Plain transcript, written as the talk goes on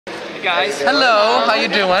guys. Hello, how you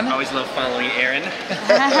doing? Always love following Aaron.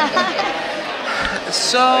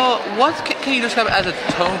 So, what can you describe as a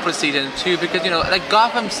tone for season 2? Because like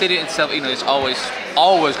Gotham City itself, is always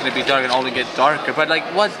going to be dark and only get darker. But like,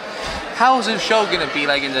 how is the show going to be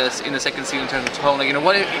like in the second season in terms of tone? Like,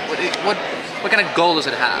 what kind of goal does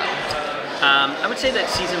it have? I would say that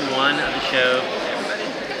season 1 of the show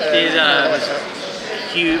was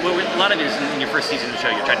huge. Well, a lot of it is in your first season of the show.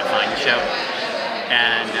 You're trying to find the show,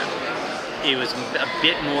 and it was a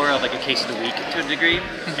bit more of like a case of the week to a degree,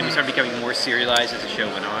 and we started becoming more serialized as the show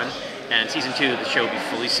went on. And season 2, the show would be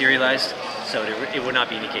fully serialized, so it would not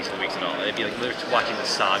be any case of the weeks at all. It'd be like literally watching the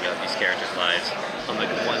saga of these characters' lives on like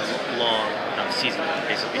one long season,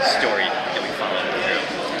 basically story that we follow through.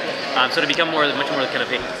 So to become much more kind of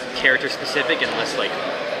character specific and less like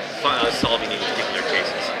solving any particular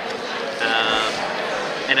cases.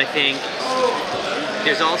 And I think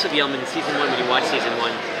there's also the element in season 1, when you watch season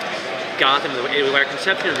 1, Gotham, our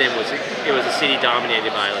conception of them was it was a city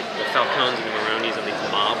dominated by like the Falcones and the Maronis and the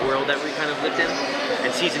mob world that we kind of lived in.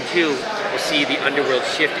 And season 2 will see the underworld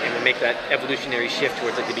shift and will make that evolutionary shift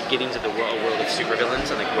towards like the beginnings of the world of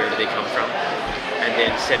supervillains and like where do they come from, and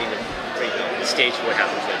then setting the stage for what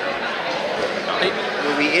happens later.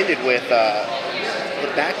 Well, we ended with the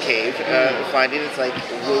Batcave, finding it's like,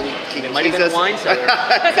 can you tease us? Wine cellar.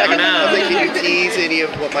 I don't know. Like, can you tease any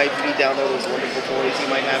of what might be down there, those wonderful toys you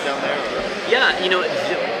might have down there? Yeah,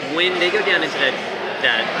 when they go down into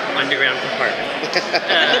that underground compartment,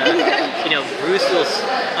 Bruce will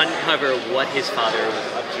uncover what his father was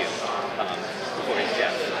up to before his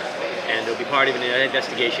death, and it'll be part of an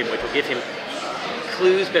investigation which will give him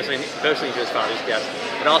clues, mostly into his father's death,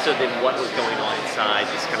 but also then what was going on inside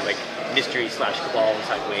this kind of like mystery/cabal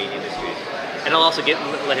inside Wayne Industries. And I'll also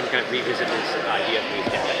let him kind of revisit his idea of who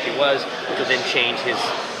his dad actually was, which will then change his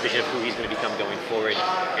vision of who he's going to become going forward,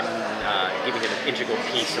 and giving him an integral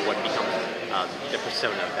piece of what becomes the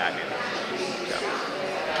persona of Batman. So.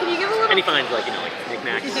 Can you give a little? And he finds like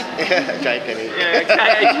knickknacks. Giant penny. Yeah,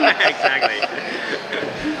 exactly.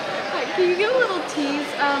 Can you give a little tease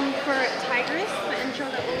for Tigress, the intro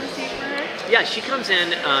that we'll receive for her? Yeah, she comes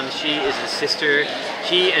in. She is the sister.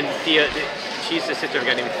 She and Theo. She's the sister of a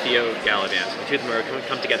guy named Theo Galavant. The two of them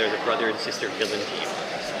come together as a brother and sister villain team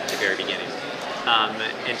at the very beginning.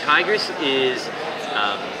 And Tigress is.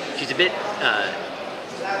 She's a bit.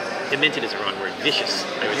 Demented is the wrong word. Vicious,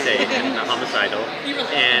 I would say, and homicidal.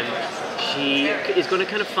 And she is going to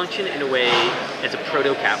kind of function in a way as a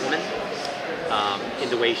proto-Catwoman. In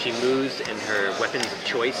the way she moves and her weapons of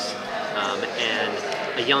choice, and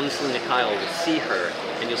a young Selena Kyle will see her,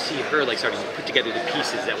 and you'll see her like starting to put together the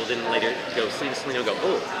pieces that will then later go. Selena will go,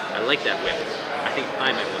 oh, I like that whip. I think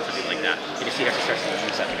I might want something like that. And you see how she starts to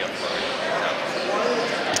use that to go forward. So.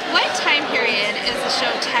 What time period is the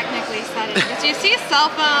show technically set in? Because you see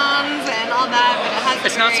cell phones and all that, but it has.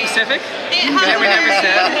 It's not specific. It has. Yeah, we never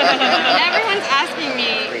said. Everyone's asking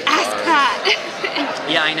me. Ask that.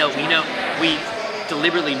 Yeah, I know. We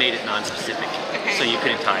deliberately made it non-specific, so you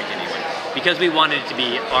couldn't tie it to anyone. Because we wanted it to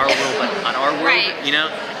be our world, but not our world, right.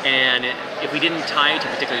 And if we didn't tie it to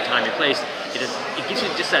a particular time and place, it gives you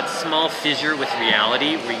just that small fissure with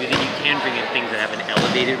reality where you can bring in things that have an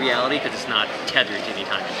elevated reality because it's not tethered to any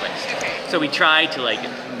time and place. Okay. So we tried to like.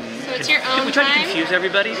 So it's your own we tried time? to confuse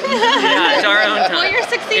everybody. Yeah, it's our own time. Well, you're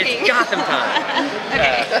succeeding. It's Gotham time.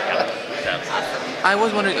 Okay. Awesome. I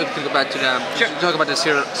was wondering if we could go back to talk about the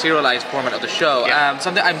serialized format of the show. Yeah.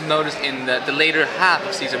 Something I've noticed in the later half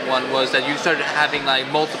of season 1 was that you started having like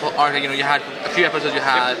multiple arcs. You had a few episodes. You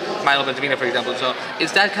had Milo Ventimiglia, for example. So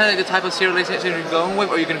is that kind of the type of serialization you're going with,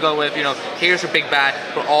 or are you going to go with here's your big bad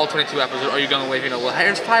for all 22 episodes, or are you going with well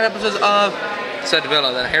here's 5 episodes of said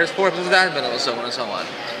villain, then here's 4 episodes of that villain, and so on and so on.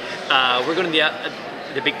 We're going to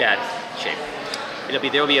the big bad shape.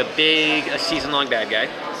 There will be a season-long bad guy.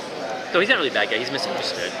 So he's not really a bad guy, he's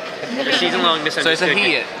misunderstood. A season-long misunderstood. So it's a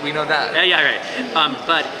he, we know that. Yeah, right.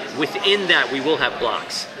 But within that, we will have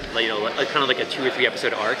blocks. Kind of like a 2 or 3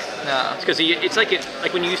 episode arc. Yeah. Because it's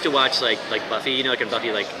like when you used to watch like Buffy, like in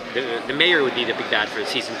Buffy, like the mayor would be the big bad for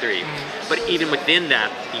season 3. But even within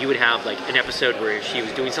that, you would have like an episode where she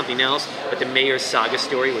was doing something else, but the mayor's saga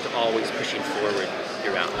story was always pushing forward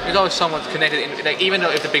throughout. There's always someone connected, even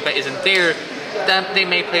though if the big bad isn't there, then they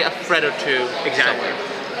may play a thread or two. Exactly.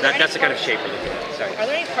 That's the kind of shape we're looking at. So. sorry. Are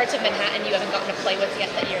there any parts of Manhattan you haven't gotten to play with yet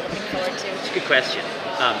that you're looking forward to? It's a good question.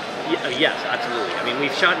 Yes, absolutely. I mean,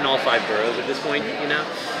 we've shot in all 5 boroughs at this point, you know.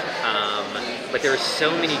 But there are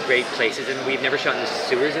so many great places, and we've never shot in the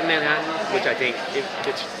sewers in Manhattan, which I think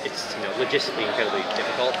it's logistically incredibly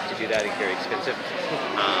difficult to do that and very expensive.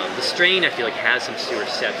 The Strain, I feel like, has some sewer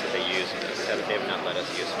sets that they use that they have not let us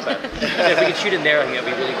use. But if we could shoot in there, I think that'd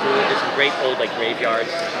be really cool. There's some great old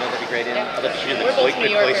graveyards, that'd be great in. I'd love to shoot in the We're both New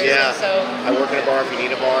Yorkers, Yeah. so I work in a bar. If you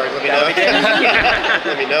need a bar, let me know.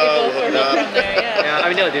 Let me know. we both are from there, yeah. I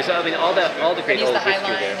mean, no, there's all the great Use old the High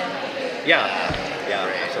history Line. there. Yeah,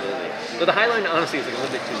 absolutely. But the High Line, honestly, is a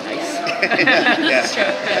little bit too nice.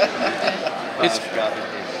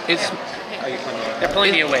 It's They're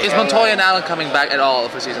pulling me away. Is Montoya and Allen coming back at all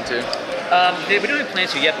for season 2? We don't have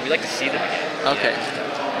plans to yet, but we'd like to see them again. Okay.